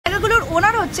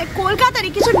ওনার হচ্ছে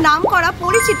কলকাতারই কিছু নাম করা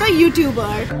পরিচিত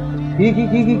YouTuber.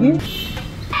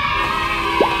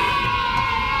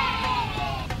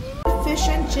 Fish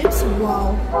and chips, wow.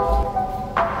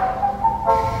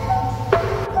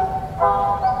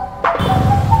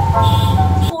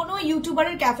 কোনো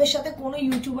ইউটিউবারের ক্যাফের সাথে কোনো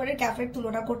ইউটিউবারের ক্যাফের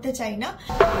তুলনা করতে চাই না।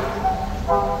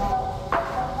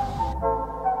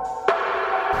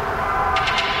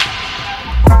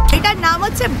 এটার নাম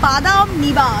হচ্ছে বাদাম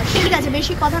নিবাস। ঠিক আছে,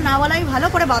 বেশি কথা না বলাই ভালো,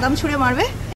 করে বাদাম ছুঁড়ে মারবে।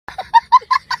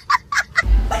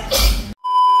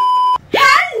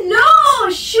 হ্যালো,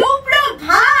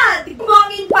 সুপ্রভাত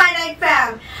বঙ্গিং ফাইনাইট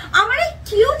ফ্যাম। আমার এই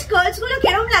কিউট গার্লস গুলো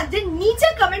কেমন লাগছে নিচে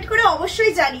কমেন্ট করে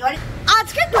অবশ্যই জানিও। আর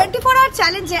আজকে 24 আওয়ার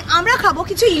চ্যালেঞ্জে আমরা খাবো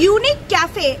কিছু ইউনিক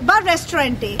ক্যাফে বা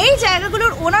রেস্টুরেন্টে। এই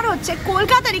জায়গাগুলোর ওনার হচ্ছে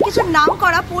কলকাতারই কিছু নাম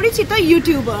করা পরিচিত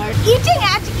YouTuber. Eating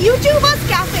at YouTubers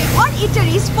cafe or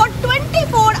ইটারিজ for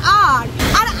 24 hour.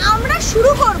 আর আমরা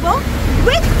শুরু করব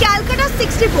উইথ ক্যালকাটা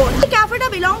 64। এই ক্যাফেটা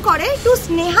বিলং করে টু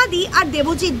স্নেহা দি আর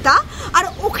দেবজিৎ দা। আর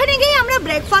ওখানে গিয়ে আমরা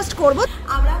ব্রেকফাস্ট করব।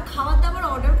 আমরা খাবার দাবার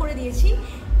অর্ডার করে দিয়েছি,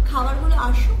 খাবারগুলো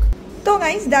আসুক। তো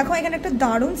গাইস দেখো, এখানে একটা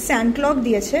দারুণ স্যান্ড ক্লক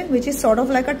দিয়েছে which is sort of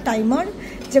like a timer,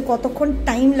 যে কতক্ষণ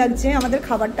টাইম লাগছে আমাদের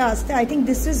খাবারটা আসতে। I think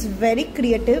this is very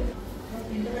creative.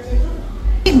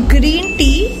 Green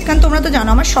tea, কারণ তোমরা তো জানো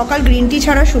আমার সকাল গ্রিন টি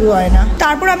ছাড়া শুরু হয় না।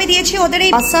 তারপর আমি দিয়েছি ওদের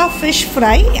এই বাসা ফিশ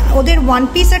ফ্রাই। ওদের 1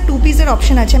 পিস আর 2 পিসের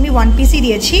অপশন আছে, আমি 1 পিসই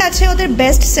দিয়েছি। আছে ওদের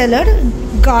best seller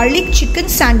garlic chicken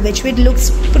sandwich with looks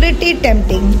pretty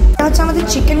tempting. এটা হচ্ছে আমাদের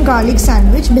চিকেন গার্লিক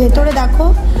স্যান্ডউইচ। ভেতরে দেখো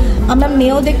আমরা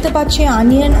মেও দেখতে পাচ্ছি,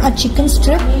 অনিয়ন আর চিকেন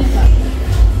স্ট্রিপ।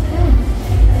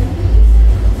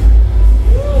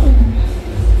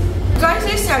 গাইস,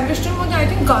 এই স্যান্ডউইচটার মধ্যে আই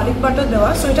থিঙ্ক গার্লিক বাটার দেওয়া,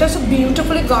 সো এটা হচ্ছে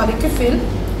বিউটিফুলি গার্লিকে ফিল।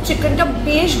 চিকেনটা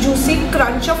বেশ juicy,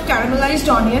 crunch of caramelised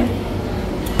onion.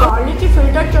 গার্লিকি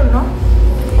filter জন্য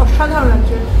অসাধারণ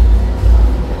লাগছে।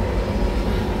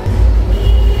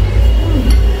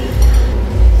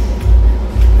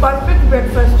 Perfect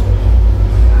breakfast.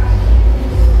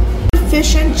 Fish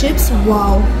and chips,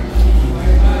 wow.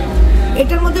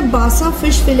 এটার মধ্যে বাসা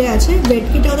ফিশ ফিলে আছে,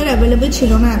 ভেটকিটা ওদের অ্যাভেলেবেল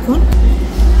ছিল না এখন।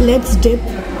 Let's deep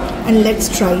and let's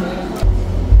try.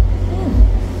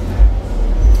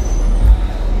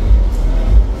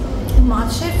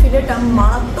 মাছের ফিলেটা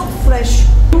মারাত্মক ফ্রেশ।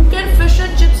 টুকের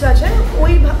ফিশের চিপস আছে,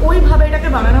 ওইভাবে এটাকে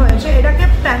বানানো হয়েছে। এটাকে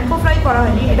প্যানকো ফ্রাই করা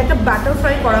হয়নি, এটাকে ব্যাটার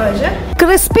ফ্রাই করা হয়েছে।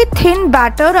 ক্রিস্পি থিন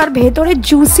ব্যাটার আর ভেতরে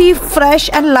juicy fresh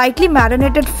and lightly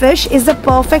marinated fish is the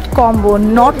perfect combo.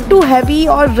 Not to heavy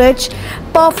or rich,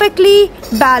 perfectly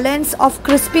balance of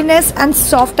crispiness and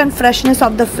soft and freshness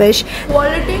of the fish.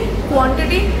 Quality,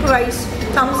 quantity, price,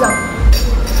 thumbs up.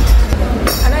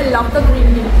 And I love the green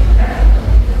tea.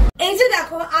 এই যে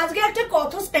দেখো, আজকে একটা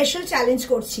কত special challenge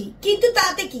করছি, কিন্তু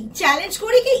তাতে কি চ্যালেঞ্জ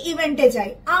করি কি ইভেন্টে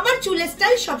যাই। আমার চুলের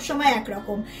স্টাইল সবসময়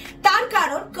একরকম, তার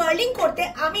কারণ কার্লিং করতে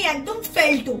আমি একদম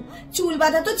ফেলটু। চুল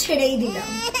বাঁধা তো ছেড়েই দিলাম।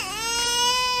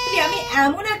 আমি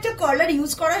এমন একটা কার্লার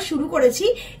ইউজ করা শুরু করেছি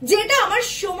যেটা আমার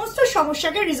সমস্ত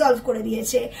সমস্যাকে রিজলভ করে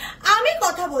দিয়েছে। আমি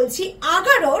কথা বলছি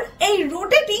আগারোর এই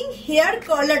রোটেটিং হেয়ার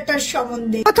কার্লারটার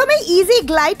সম্বন্ধে। প্রথমে ইজি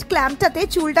গ্লাইড ক্ল্যাম্পটাতে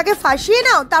চুলটাকে ফাঁসিয়ে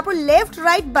নাও, তারপর লেফট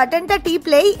রাইট বাটনটা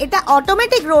টিপলেই এটা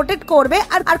অটোমেটিক রোটেট করবে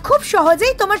আর খুব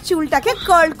সহজেই তোমার চুলটাকে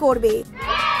কার্ল করবে।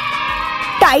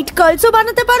 টাইট কার্লসও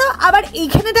বানাতে পারো, আবার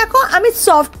এইখানে দেখো আমি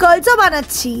সফট কার্লসও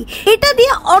বানাচ্ছি। এটা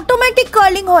দিয়ে অটোমেটিক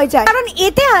কার্লিং হয়ে যায়, কারণ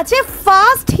এতে আছে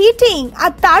ফাস্ট হিটিং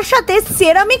আর তার সাথে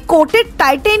ceramic coated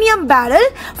titanium barrel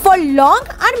for long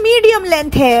R medium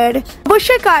length hair.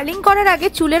 অবশ্যই কার্লিং করার আগে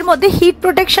চুলের মধ্যে হিট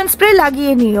প্রোটেকশন স্প্রে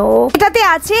লাগিয়ে নিও। এটাতে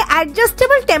আছে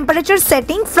adjustable temperature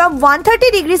setting from 130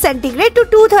 degree centigrade two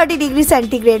 230 degree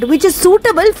centigrade which is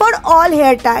suitable for all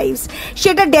hair types,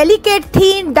 সেটা ডেলিকেট,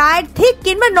 থিন, ডায়েট, থিক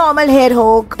কিংবা নর্মাল হেয়ার হোক।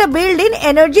 একটা build in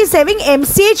energy saving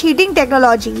MCH heating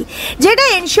technology, যেটা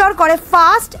ensure করে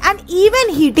fast and even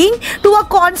heating to a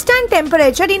constant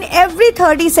temperature in every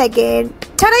 30 second.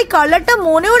 ছাড়া এই কার্লারটা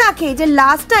মনেও রাখে যে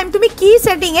লাস্ট টাইম তুমি কি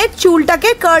সেটিং এ চুলটাকে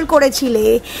কার্ল করেছিলে।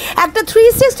 একটা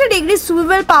 360 ডিগ্রি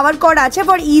সুইভেল পাওয়ার কর্ড আছে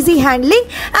for easy handling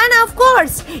and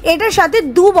of course এটার সাথে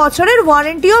 2 বছরের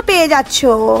ওয়ারেন্টিও পেয়ে যাচ্ছ।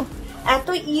 এত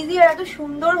ইজি আর এত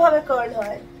সুন্দরভাবে কার্ল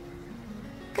হয়।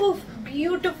 উফ,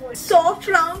 beautiful soft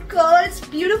round curls,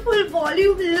 beautiful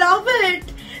volume, love it.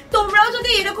 তোমরাও যদি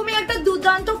এরকমই একটা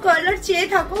দুর্দান্ত কার্লার চেয়ে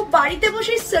থাকো বাড়িতে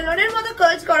বসে সেলুনের মতো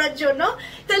কার্লস করার জন্য,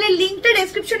 তাহলে লিংকটা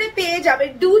ডেসক্রিপশনে পেয়ে যাবে,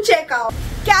 ডু চেক আউট।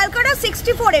 ক্যালকাটা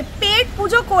 64 এ পেট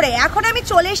পুজো করে এখন আমি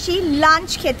চলে এসেছি লাঞ্চ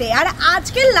খেতে। আর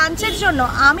আজকের লাঞ্চের জন্য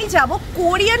আমি যাব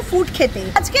কোরিয়ান ফুড খেতে।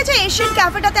 আজকে যে এশিয়ান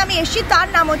ক্যাফেটাতে আমি এসেছি তার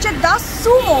নাম হচ্ছে দ্য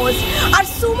সুমোস, আর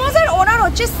সুমোস এর ওনার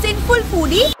হচ্ছে সিনফুল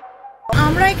ফুডি।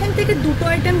 আমরা এখান থেকে দুটো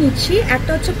আইটেম নিচ্ছি,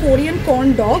 একটা হচ্ছে কোরিয়ান কর্ন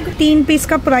ডগ, 3 পিস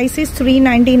का price is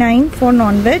 399 for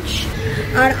non veg.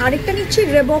 আর আরেকটা নিচ্ছি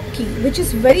রেবকি, উইচ ইজ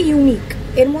ভেরি ইউনিক।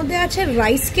 এর মধ্যে আছে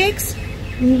রাইস কেকস,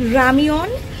 রামিয়ন,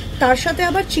 তার সাথে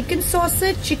আবার চিকেন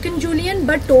সসেজ, চিকেন জুলিয়ান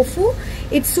বা tofu.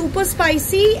 It's super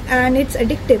spicy and it's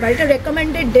addictive, আর এটা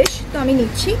রেকমেন্ডেড ডিশ, তো আমি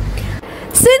নিচ্ছি।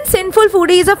 Since Sinful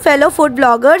Foodie is a fellow food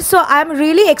blogger, so I am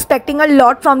really expecting a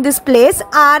lot from this place.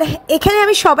 আর এখানে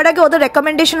আমি সবার আগে ওদের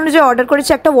রেকমেন্ডেশন অনুযায়ী অর্ডার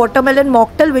করেছি একটা watermelon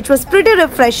mocktail, which was pretty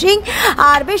refreshing.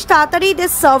 আর বেশ তাড়াতাড়ি they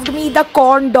served me the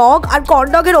corn dog, R corn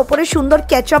ডগের ওপরে সুন্দর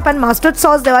কেচাপ অ্যান্ড মাস্টার্ড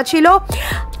সস দেওয়া ছিল।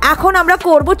 এখন আমরা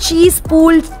করব cheese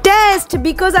pool test,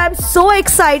 because I am so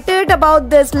excited about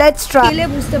this. Let's try. খেলে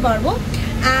বুঝতে পারবো।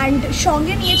 অ্যান্ড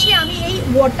সঙ্গে নিয়েছি আমি এই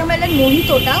ওয়াটারমেলন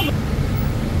মোহিতোটা।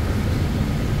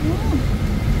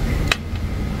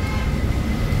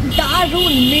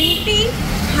 দারুন, মিন্টি,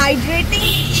 হাইড্রেটিং,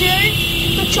 চিল্ড।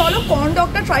 তো চলো কর্ন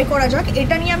ডগটা ট্রাই করা যাক,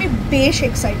 এটা নিয়ে আমি বেশ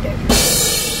excited.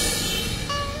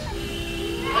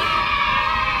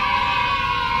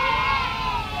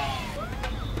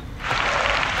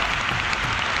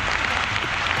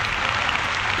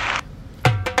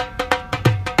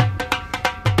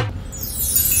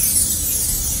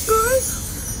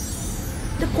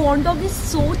 The corn dog is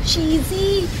so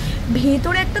cheesy.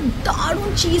 ভেতরে একটা দারুণ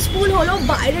চিজ পুল হলো,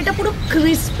 বাইরেটা পুরো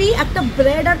ক্রিস্পি, একটা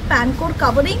ব্রেড আর প্যানকোর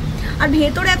কাভারিং, আর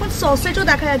ভেতরে এখন সসেজও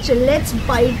দেখা যাচ্ছে। Let's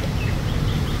byte.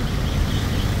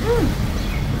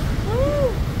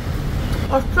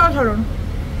 অসাধারণ।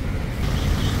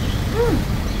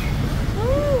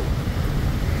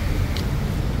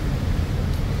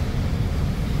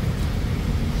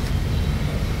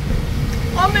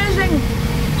 অ্যামেজিং।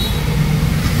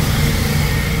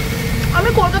 আমি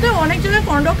কলকাতায় অনেক জায়গায়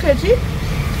কর্ন ডগ খেয়েছি,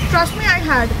 trust me, I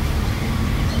had,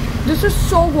 this is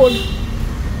so good.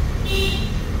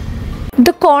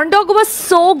 The corn dog was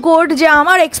so good যে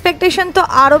আমার expectation তো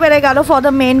আরও বেড়ে গেল for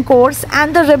the main course, and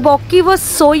the rebokki was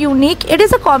so unique. It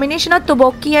is a combination of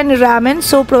tteokbokki and ramen,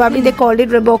 so probably they called it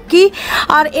rebokki.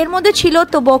 আর এর মধ্যে ছিল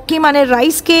tteokbokki মানে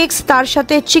rice cakes, তার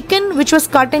সাথে chicken which was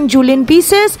cut in julienne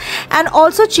pieces, and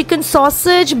also chicken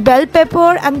sausage, bell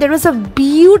pepper, and there was a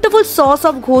beautiful sauce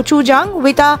of gochujang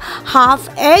with a half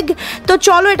egg. তো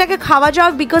চলো এটাকে খাওয়া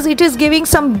যাক, because it is giving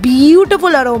some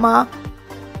beautiful aroma.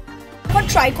 এখন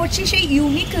try করছি সেই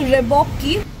unique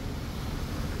রেবকি।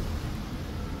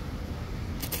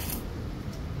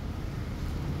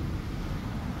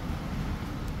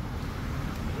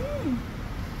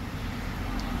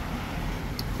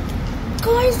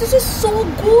 Guys, this is so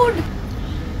good.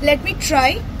 Let me try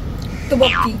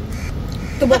tteokbokki.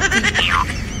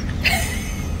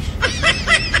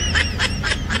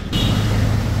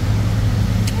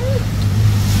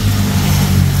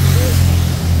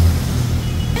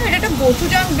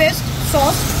 Gochujang best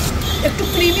sauce, একটু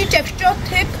creamy texture,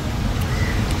 ঠিক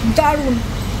দারুণ।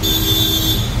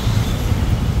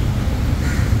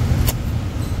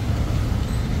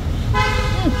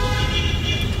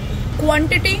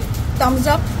 Quantity Thums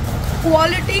up,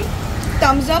 quality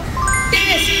Thums up,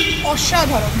 test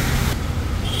অসাধারণ।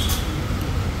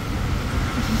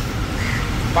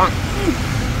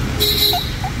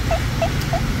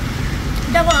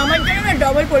 দেখো আমার জন্য না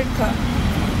ডবল পরীক্ষা,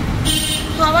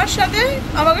 খাওয়ার সাথে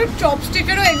আমাকে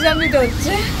চপস্টিকেরও এক্সাম দিতে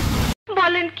হচ্ছে।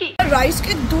 বলেন কি? রাইস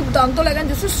কেক দুর্দান্ত লাগে,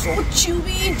 this is so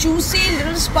chewy, juicy,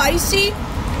 little spicy,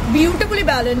 beautifully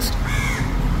balanced.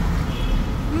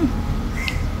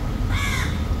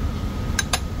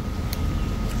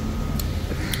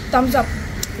 Thums up.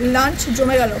 Lunch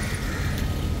জমে গেল।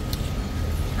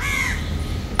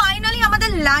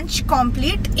 আমাদের লাঞ্চ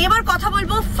কমপ্লিট। এবার কথা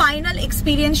বলবো ফাইনাল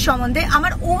এক্সপিরিয়েন্স সম্বন্ধে।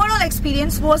 আমার overall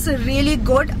experience was really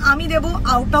good. আমি দেবো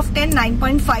out of 10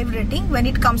 9.5 rating when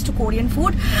it comes to Korean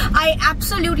food. I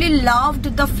absolutely loved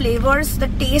the flavors, the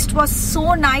taste was so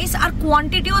nice, আর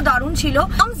কোয়ান্টিটিও দারুণ ছিল।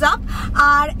 Thums up.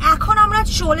 আর এখন আমরা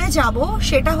চলে যাব,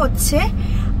 সেটা হচ্ছে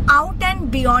আউট অ্যান্ড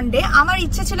বিয়ন্ডে। আমার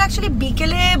ইচ্ছে ছিল অ্যাকচুয়ালি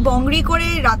বিকেলে বংগ্রি করে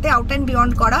রাতে আউট অ্যান্ড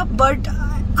বিয়ন্ড করা, বাট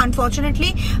আনফর্চুনেটলি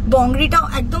বংগ্রিটাও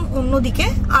একদম অন্যদিকে,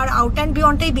 আর আউট অ্যান্ড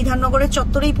বিয়ন্ডটাই বিধাননগরের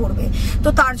চত্বরেই পড়বে। তো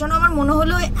তার জন্য আমার মনে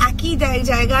হলো একই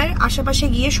জায়গায় আশেপাশে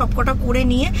গিয়ে সবকটা করে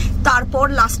নিয়ে তারপর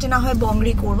লাস্টে না হয়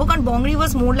বংগ্রি করবো, কারণ বংগ্রি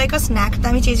ওয়াজ মোর লাইক আ স্ন্যাক, তাই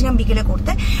আমি চেয়েছিলাম বিকেলে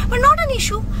করতে। বাট নট অ্যান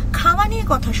ইস্যু, খাওয়া নিয়ে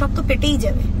কথা, সব তো পেটেই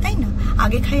যাবে, তাই না?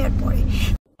 আগে খাই আর পরে।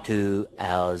 2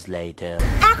 hours later.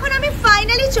 এখন আমি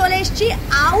ফাইনালি চলে এসেছি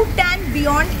আউট অ্যান্ড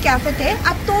বিয়ন্ড ক্যাফেতে।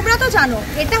 আর তোমরা তো জানো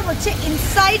এটা হচ্ছে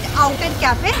inside out and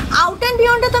cafe. Out and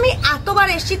বিয়ন্ডে তো আমি এতবার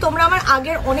এসেছি, তোমরা আমার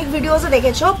আগের অনেক ভিডিওসে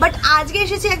দেখেছো, বাট আজকে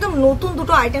এসেছি একদম নতুন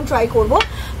দুটো আইটেম ট্রাই করব।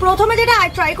 প্রথমে যেটা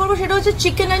ট্রাই করবো সেটা হচ্ছে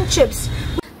চিকেন অ্যান্ড চিপস।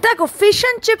 দেখো ফিশ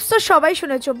অ্যান্ড চিপস তো সবাই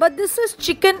শুনেছো, but this is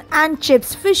chicken and chips.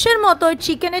 ফিশের মতো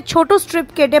চিকেনের ছোট স্ট্রিপ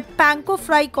কেটে প্যানকো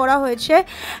ফ্রাই করা হয়েছে,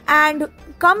 and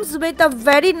comes with a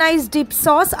very nice dip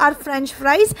sauce R French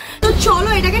ফ্রাইজ। তো চলো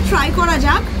এটাকে ট্রাই করা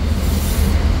যাক।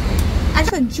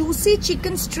 একটা জুসি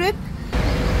চিকেন স্ট্রিপ,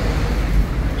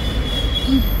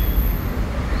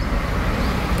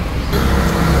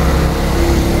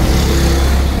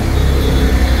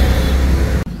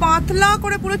 পাতলা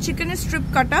করে পুরো চিকেনের স্ট্রিপ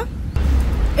কাটা।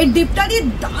 এই ডিপটা দিয়ে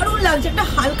দারুণ লাগছে, একটা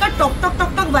হালকা টক টক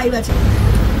টক টক ভাইব আছে।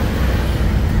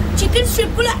 চিকেন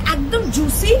স্ট্রিপগুলো একদম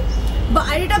জুসি,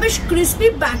 বাইরেটা বেশ ক্রিস্পি,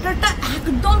 ব্যাটারটা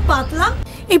একদম পাতলা।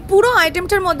 এই পুরো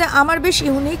আইটেমটার মধ্যে আমার বেশ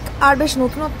ইউনিক আর বেশ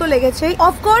নতুনত্ব লেগেছে।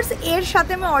 অফকোর্স এর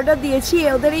সাথে আমি অর্ডার দিয়েছি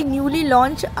ওদের এই newly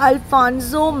launch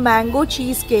Alphonso mango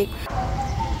cheese cake.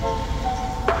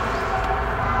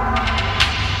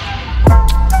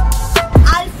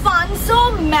 Alphonso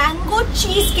mango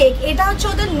cheese cake, এটা হচ্ছে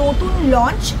ওদের নতুন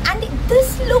launch and this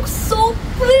looks so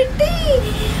pretty.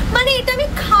 মানে এটা আমি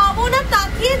খাবো না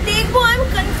তাকিয়ে দেখবো, I am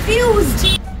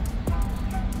confused.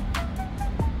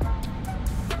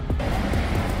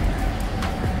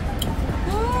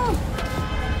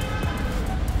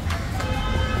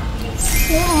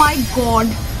 Oh my god.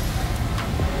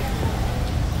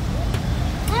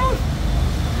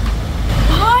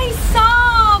 ভাই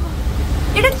সাব,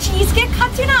 এটা চিজ কেক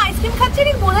খাচ্ছি না আইসক্রিম খাচ্ছি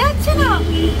না বোঝা যাচ্ছে না।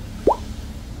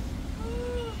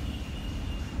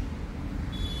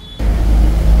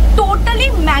 টোটালি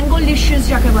ম্যাঙ্গোলিশিয়াস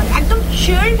যাকে বলে, একদম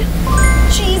child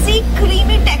cheesy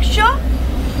creamy texture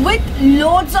with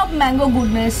loads of mango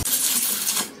goodness.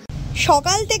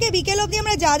 সকাল থেকে বিকেল অবধি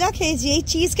আমরা যা যা খেয়েছি এই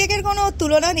চিজ কেকের কোনো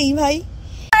তুলনা নেই ভাই।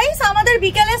 আমাদের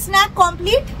বিকেলের snack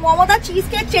complete. Mamata cheese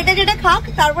cake চেটে চেটে খাক,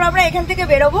 তারপর আমরা এখান থেকে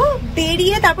বেরোবো।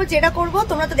 বেরিয়ে তারপর যেটা করবো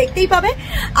তোমরা তো দেখতেই পাবে।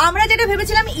 আমরা যেটা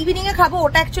ভেবেছিলাম ইভিনিং এ খাবো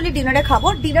ওটা অ্যাকচুয়ালি ডিনারে খাবো।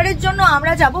 ডিনারের জন্য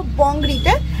আমরা যাব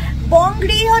বংগ্রিতে।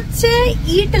 বংগ্রি হচ্ছে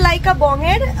ইট লাইক আ বং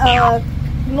এর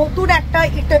নতুন একটা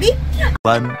ইটারি।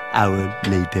 1 hour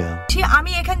later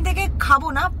আমি এখান থেকে খাবো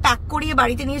না, প্যাক করিয়ে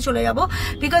বাড়িতে নিয়ে চলে যাব,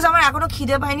 বিকজ আমার এখনো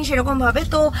খিদে পাইনি সেরকম ভাবে।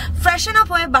 তো ফ্রেশন আপ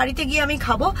হয়ে বাড়িতে গিয়ে আমি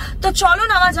খাবো। তো চলো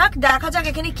নামা যাক, দেখা যাক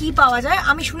এখানে কি পাওয়া যায়।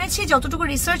 আমি শুনেছি, যতটুকু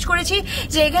রিসার্চ করেছি,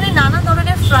 যে এখানে নানা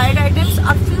ধরনের ফ্রাইড আইটেমস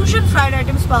আর ফিউশন ফ্রাইড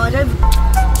আইটেমস পাওয়া যায়।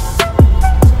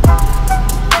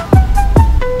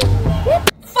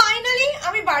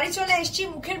 আমি বাড়ি চলে এসেছি,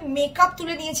 মুখের মেকআপ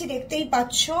তুলে নিয়েছি দেখতেই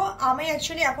পাচ্ছ। আমি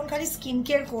অ্যাকচুয়ালি এখন খালি স্কিন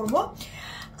কেয়ার করবো।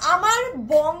 আমার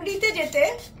বংগ্রিতে যেতে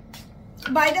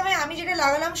বাই দ্য ওয়ে আমি যেটা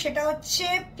লাগালাম সেটা হচ্ছে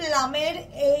প্লামের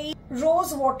এই রোজ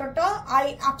ওয়াটারটা। I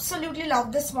absolutely love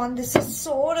this one, this is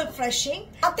so refreshing.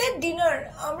 রাতের ডিনার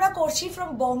আমরা করছি ফ্রম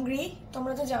বংগ্রি,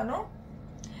 তোমরা তো জানো।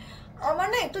 আমার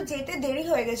না একটু যেতে দেরি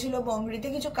হয়ে গেছিল বংগ্রিতে,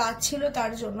 কিছু কাজ ছিল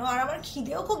তার জন্য, আর আমার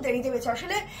খিদেও খুব দেরিতে পেয়েছে।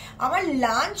 আসলে আমার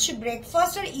লাঞ্চ,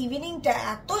 ব্রেকফাস্ট আর ইভিনিংটা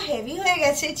এত হেভি হয়ে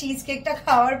গেছে চিজ কেকটা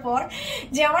খাওয়ার পর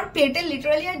যে আমার পেটে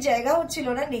লিটারালি আর জায়গা হচ্ছিল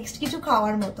না নেক্সট কিছু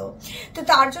খাওয়ার মতো। তো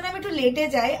তার জন্য আমি একটু লেটে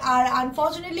যাই। আর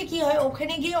আনফর্চুনেটলি কি হয়,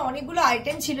 ওখানে গিয়ে অনেকগুলো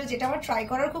আইটেম ছিল যেটা আমার ট্রাই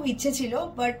করার খুব ইচ্ছে ছিল,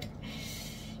 বাট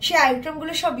সেই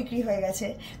আইটেমগুলো সব বিক্রি হয়ে গেছে।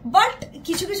 বাট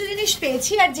কিছু কিছু জিনিস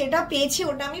পেয়েছি, আর যেটা পেয়েছি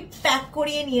ওটা আমি প্যাক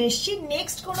করিয়ে নিয়ে এসেছি।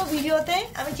 নেক্সট কোনো ভিডিওতে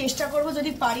আমি চেষ্টা করব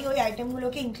যদি পারি ওই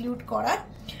আইটেমগুলোকে ইনক্লুড করার।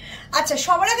 আচ্ছা,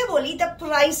 সবার আগে বলি the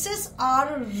prices are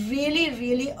really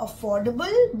really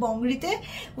affordable বংগ্রিতে,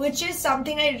 which is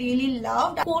something I really love.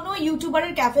 কোনো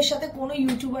ইউটিউবারের ক্যাফের সাথে কোনো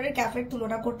ইউটিউবারের ক্যাফের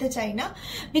তুলনা করতে চাই না,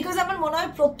 বিকজ আমার মনে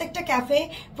হয় প্রত্যেকটা ক্যাফে,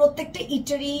 প্রত্যেকটা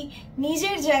ইটারি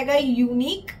নিজের জায়গায়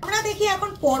ইউনিক। আমরা দেখি এখন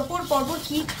পরপর পরপর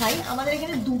কি খাই। আমাদের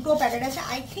এখানে দুটো প্যাকেট আছে,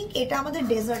 আই থিঙ্ক এটা আমাদের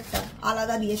ডেজার্টটা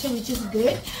আলাদা দিয়েছে, which is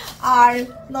great. R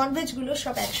non veg গুলো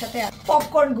সব একসাথে,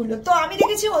 পপকর্ন গুলো। তো আমি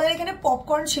দেখেছি ওদের এখানে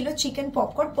পপকর্ন ছিল, চিকেন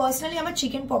পপকর্ন। পার্সোনালি আমার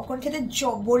চিকেন পপকর্ন খেতে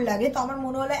জব্বর লাগে, তো আমার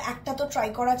মনে হলো একটা তো ট্রাই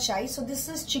করা চাই। So this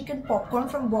is chicken popcorn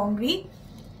from বংগ্রি।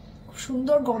 খুব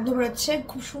সুন্দর গন্ধ বেরোচ্ছে,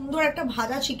 খুব সুন্দর একটা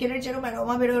ভাজা চিকেনের যেরকম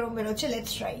অ্যারোমা বেরোচ্ছে।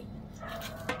 Let's try.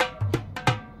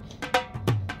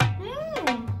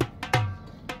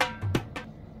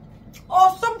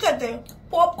 অসম খেতে।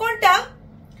 পপকর্নটা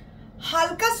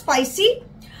হালকা স্পাইসি,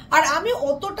 আর আমি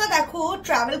অতটা দেখো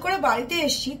ট্রাভেল করে বাড়িতে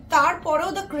এসেছি, তারপরেও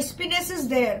the crispness is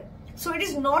there. So it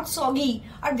is not সগি,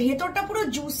 আর ভেতরটা পুরো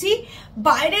জুসি।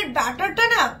 বাইরের ব্যাটারটা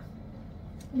না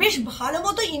বেশ ভালো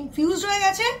মতো ইনফিউজড হয়ে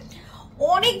গেছে।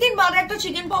 অনেকদিন বাদে একটা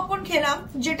চিকেন পপকর্ন খেলাম,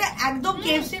 যেটা একদম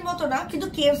কেএফসির মতো না, কিন্তু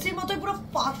কেএফসির মতোই পুরো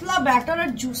পাতলা ব্যাটার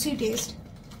আর জুসি টেস্ট।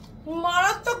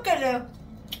 মারাত্মক খেলে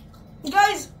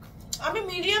গাইজ। আমি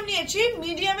মিডিয়াম নিয়েছি,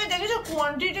 মিডিয়ামে দেখেছো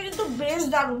কোয়ান্টিটিটা কিন্তু বেশ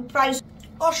দারুণ, প্রাইস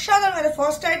অসাধারণ।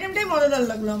 ফার্স্ট আইটেমটাই মজাদার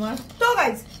লাগলো আমার। তো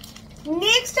গাইজ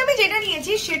নেক্সট আমি যেটা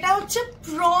নিয়েছি সেটা হচ্ছে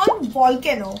প্রন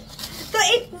ভলকেনো। তো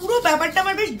এই পুরো ব্যাপারটা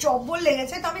আমার বেশ জব্বর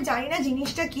লেগেছে, তো আমি জানি না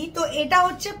জিনিসটা কি। তো এটা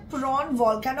হচ্ছে প্রন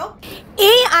ভলকানো।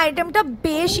 এই আইটেমটা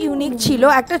বেশ ইউনিক ছিল,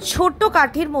 একটা ছোট্ট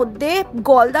কাঠির মধ্যে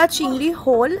গলদা চিংড়ি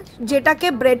হোল, যেটাকে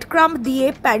ব্রেড ক্রাম্ব দিয়ে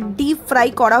ডিপ ফ্রাই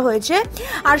করা হয়েছে,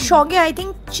 আর সঙ্গে আই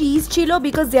থিঙ্ক চিজ ছিল,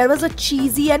 because there was a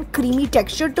cheesy and creamy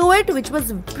texture two it which was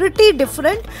pretty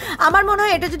different. আমার মনে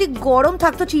হয় এটা যদি গরম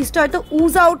থাকতো চিজটা হয়তো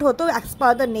উজ আউট হতো অ্যাজ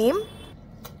পার দ্য নেম।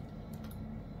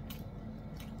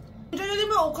 এটা যদি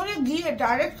আমি ওখানে গিয়ে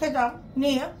ডাইরেক্ট খেতাম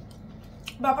নিয়ে,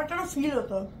 ব্যাপারটা ফিল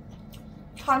হতো।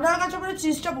 ঠান্ডার কাছে পরে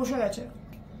চিজটা বসে গেছে।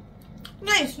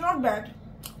 Nice, not bad.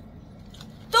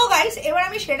 তো গাইস, এবার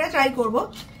আমি সেটা ট্রাই করব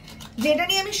যেটা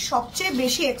নিয়ে আমি সবচেয়ে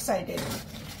বেশি এক্সাইটেড।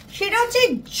 সেটা হচ্ছে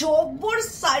জব্বর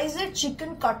সাইজের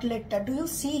chicken কাটলেটটা। Do you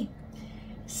C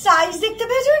size? দেখতে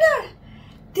পেয়েছো এটার?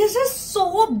 দিস ইজ সো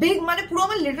বিগ, মানে পুরো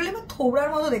আমার লিটারালি আমার থোবড়ার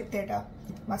মতো দেখতে এটা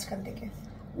মাঝখান থেকে।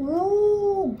 ও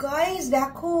গাইস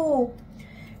দেখো,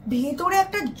 ভেতরে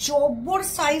একটা জব্বর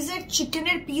সাইজের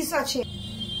চিকেনের পিস আছে।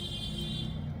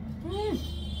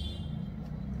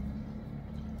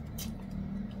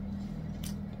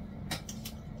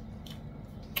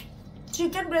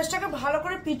 চিকেন ব্রেস্টটাকে ভালো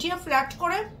করে পিটিয়ে ফ্ল্যাট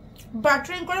করে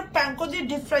ব্যাটারিং করে প্যানকো দিয়ে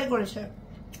ডিপ ফ্রাই করেছে।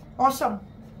 অসাম।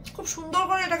 খুব সুন্দর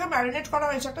করে এটাকে ম্যারিনেট করা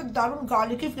হয়েছে, একটা দারুণ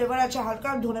গার্লিকি ফ্লেভার আছে, হালকা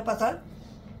ধনে পাতার।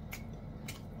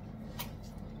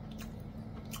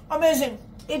 অ্যামেজিং।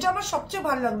 এটা আমার সবচেয়ে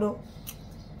ভালো লাগলো,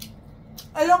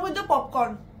 along with the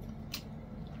popcorn.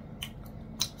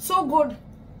 So good.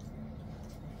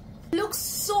 Looks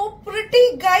so pretty,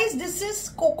 guys. This is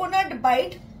coconut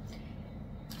bite.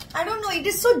 I don't know, it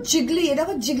is so jiggly. এটা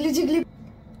খুব jiggly jiggly.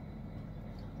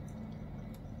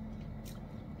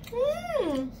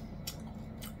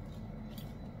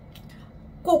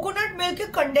 কোকোনাট মিল্কে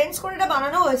কন্ডেন্স করে এটা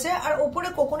বানানো হয়েছে, আর উপরে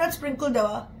কোকোনাট স্প্রিঙ্কল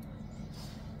দেওয়া।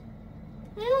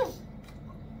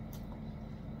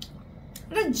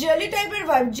 এটা জেলি টাইপের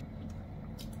ভাইব।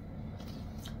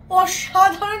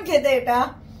 অসাধারণ খেতে এটা,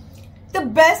 দ্য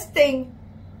বেস্ট থিং।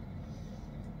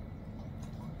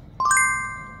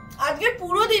 আজকে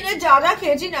পুরো দিনে যা যা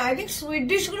খেয়েছি না, আই থিঙ্ক সুইট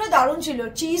ডিশ গুলো দারুণ ছিল।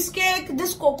 Cheese cake,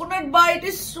 this coconut byte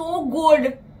is so good.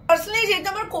 Personally যেহেতু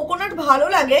আমার কোকোনাট ভালো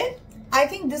লাগে, I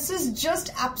think this is just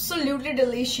absolutely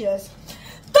delicious.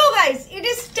 তো guys, it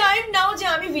is time now যে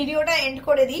আমি ভিডিওটা এন্ড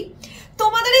করে দিই।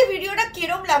 তোমাদের এই ভিডিওটা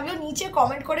কিরম লাগলো নিচে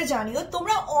কমেন্ট করে জানিও।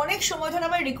 তোমরা অনেক সময় ধরে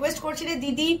আমার রিকোয়েস্ট করছিলে,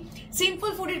 দিদি সিম্পল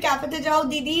ফুডির ক্যাফেতে যাও,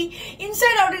 দিদি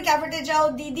ইনসাইড আউটের ক্যাফেতে যাও,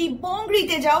 দিদি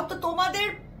বংগ্রিতে যাও। তো তোমাদের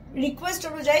রিকোয়েস্ট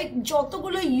অনুযায়ী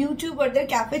যতগুলো ইউটিউবারদের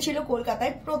ক্যাফে ছিল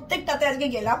কলকাতায়, প্রত্যেকটাতে আজকে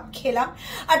গেলাম, খেলাম,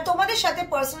 আর তোমাদের সাথে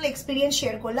পার্সোনাল এক্সপিরিয়েন্স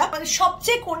শেয়ার করলাম। মানে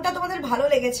সবচেয়ে কোনটা তোমাদের ভালো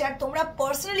লেগেছে আর তোমরা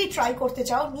পার্সোনালি ট্রাই করতে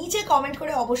চাও, নিচে কমেন্ট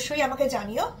করে অবশ্যই আমাকে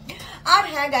জানিও। আর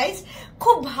হ্যাঁ গাইস,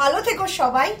 খুব ভালো থেকো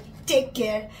সবাই, টেক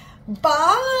কেয়ার,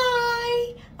 বাই।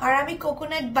 আর আমি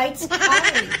কোকোনাট বাইটস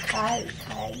খাই খাই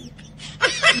খাই।